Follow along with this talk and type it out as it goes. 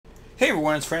Hey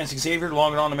everyone, it's Xavyer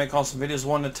logging on to make awesome videos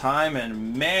one at a time,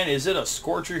 and man, is it a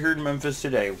scorcher here in Memphis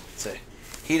today. It's a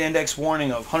heat index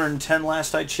warning of 110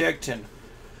 last I checked, and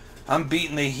I'm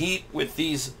beating the heat with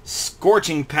these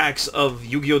scorching packs of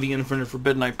Yu-Gi-Oh! The Infinite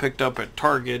Forbidden I picked up at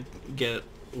Target,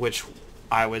 which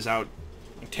I was out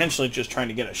intentionally just trying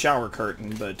to get a shower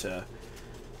curtain, but,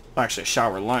 actually a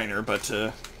shower liner, but,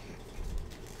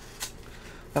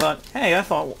 I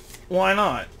thought, why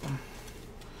not?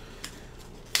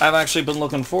 I've actually been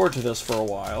looking forward to this for a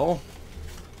while.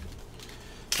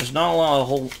 There's not a lot of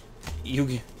whole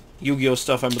Yu-Gi-Oh!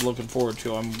 Stuff I've been looking forward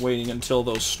to. I'm waiting until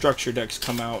those structure decks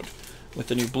come out with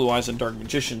the new Blue Eyes and Dark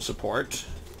Magician support.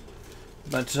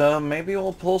 But maybe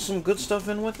we'll pull some good stuff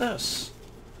in with this.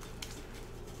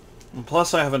 And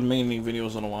plus, I haven't made any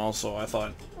videos in a while, so I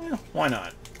thought, why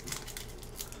not?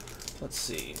 Let's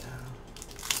see.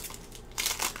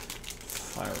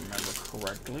 If I remember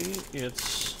correctly,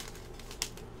 it's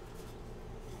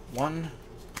 1,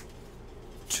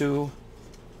 2,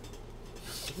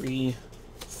 3,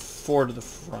 4 to the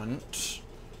front.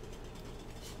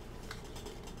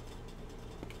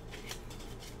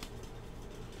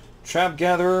 Trap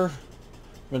Gatherer,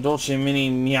 Medolce Mini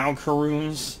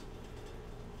Meowcaroons,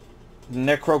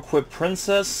 Necroquip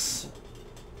Princess,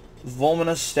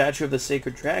 Volminous Statue of the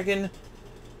Sacred Dragon,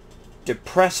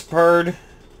 Depressed Bird,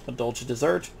 Medolce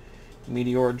Dessert,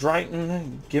 Meteor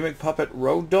Drighton, Gimmick Puppet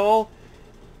Road Doll,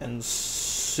 and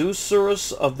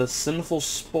Susurrus of the Sinful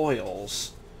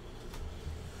Spoils.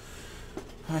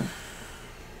 Yeah,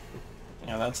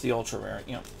 that's the ultra rare.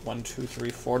 Yep, 1, 2, 3,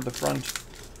 4 to the front.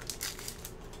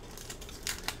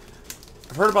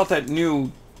 I've heard about that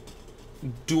new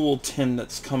dual tin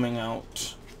that's coming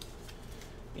out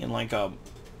in like a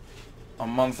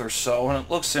month or so, and it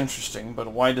looks interesting,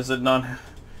 but why does it not...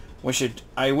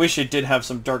 I wish it did have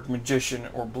some Dark Magician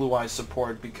or Blue Eyes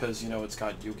support, because, you know, it's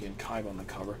got Yugi and Kaiba on the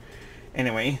cover.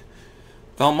 Anyway,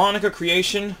 Valmonica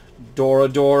Creation, Dora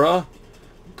Dora,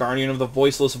 Guardian of the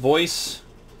Voiceless Voice,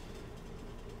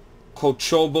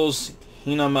 Kochobo's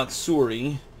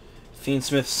Hinamatsuri,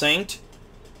 Fiendsmith Saint,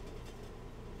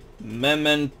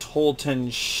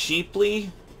 Mementolten Sleepy,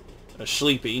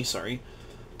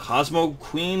 Cosmo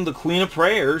Queen, the Queen of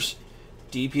Prayers,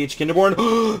 DPH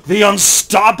Kinderborn, the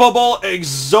unstoppable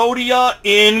Exodia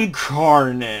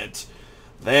Incarnate.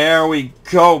 There we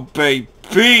go, baby.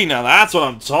 Now that's what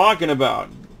I'm talking about.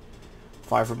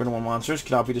 5 Forbidden 1 monsters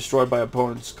cannot be destroyed by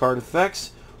opponent's card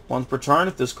effects. Once per turn,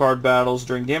 if this card battles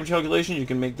during damage calculation, you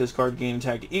can make this card gain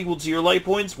attack equal to your life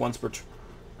points once per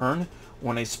turn.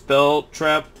 When a spell,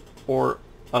 trap, or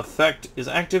effect is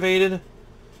activated,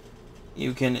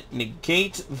 you can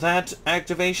negate that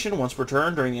activation once per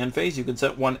turn. During the end phase, you can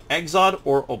set one Exod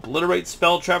or obliterate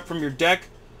spell trap from your deck.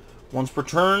 Once per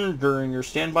turn, during your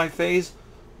standby phase,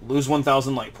 lose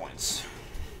 1,000 light points.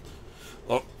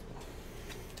 Oh,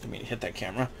 didn't mean to hit that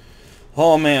camera.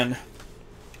 Oh man,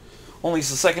 only the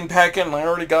second pack in and I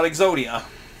already got Exodia.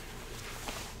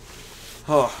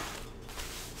 Oh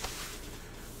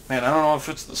man, I don't know if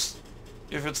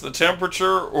it's the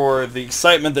temperature or the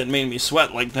excitement that made me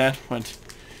sweat like that, but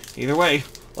either way,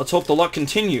 let's hope the luck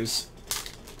continues.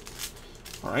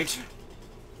 Alright.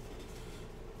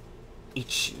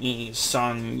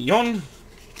 Ichi-san-yon.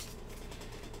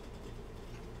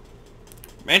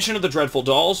 Mansion of the Dreadful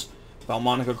Dolls,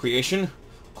 Valmonica Creation,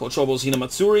 Kochobo's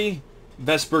Hinamatsuri,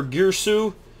 Vesper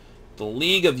Girsu, the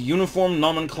League of Uniform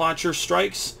Nomenclature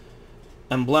Strikes,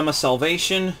 Emblema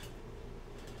Salvation,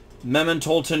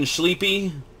 Mementolten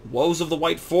Sleepy, Woes of the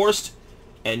White Forest,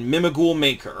 and Mimighoul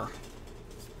Maker.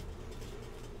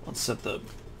 Let's set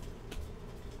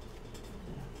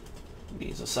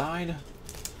these aside.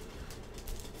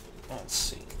 Let's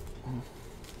see.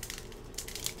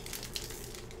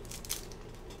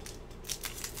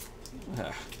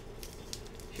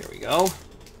 Here we go.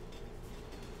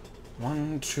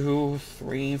 1, 2,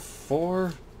 3,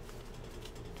 4.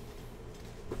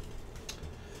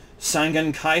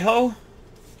 Sangan Kaiho,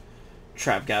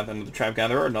 Trap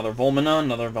Gatherer, another Volmina,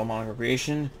 another Valmonica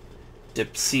Creation,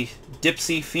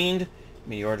 Dipsy Fiend,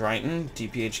 Meteor Drighton,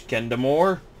 DPH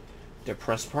Gendamore,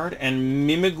 Depressed Part, and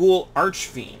Mimighoul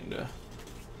Archfiend.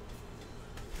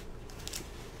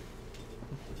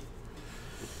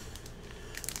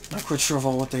 Not quite sure of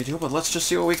all what they do, but let's just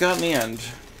see what we got in the end.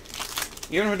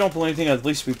 Even if we don't pull anything, at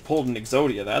least we pulled an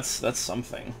Exodia. That's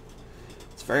something.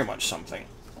 It's very much something.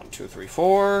 1, 2, 3,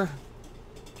 4.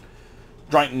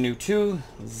 Drighton New 2.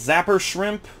 Zapper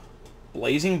Shrimp.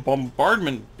 Blazing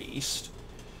Bombardment Beast.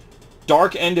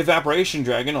 Dark End Evaporation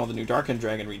Dragon, all the new Dark End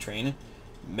Dragon retrain.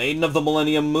 Maiden of the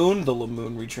Millennium Moon, the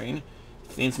Moon retrain.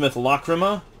 Fiendsmith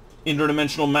Lacrima.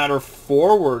 interdimensional matter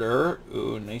forwarder.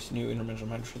 Ooh, nice new interdimensional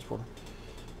matter transporter.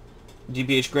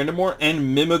 DPH Grandamore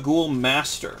and Mimighoul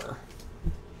Master.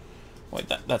 Wait,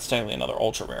 that's technically another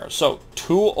ultra rare. So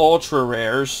 2 ultra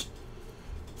rares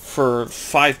for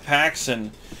 5 packs,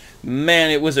 and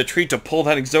man, it was a treat to pull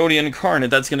that Exodia Incarnate.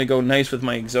 That's gonna go nice with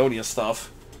my Exodia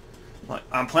stuff. Like,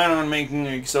 I'm planning on making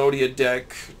an Exodia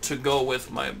deck to go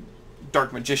with my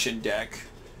Dark Magician deck.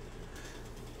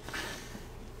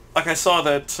 Like, I saw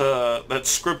that that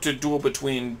scripted duel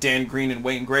between Dan Green and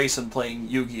Wayne Grayson playing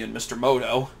Yugi and Mr.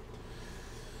 Moto.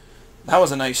 That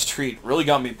was a nice treat. Really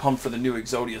got me pumped for the new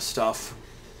Exodia stuff.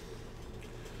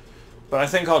 But I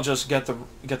think I'll just get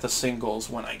the singles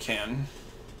when I can.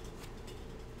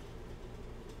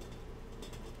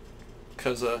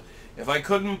 Because if I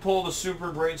couldn't pull the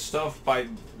super great stuff by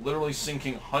literally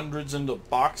sinking hundreds into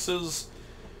boxes,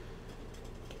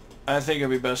 I think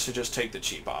it'd be best to just take the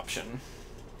cheap option.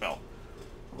 Well,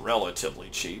 relatively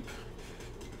cheap.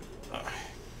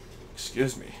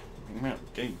 Excuse me.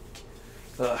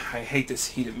 I hate this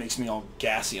heat. It makes me all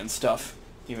gassy and stuff,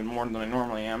 even more than I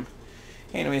normally am.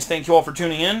 Anyways, thank you all for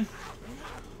tuning in.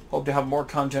 Hope to have more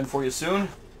content for you soon.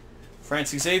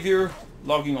 Francis Xavyer,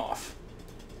 logging off.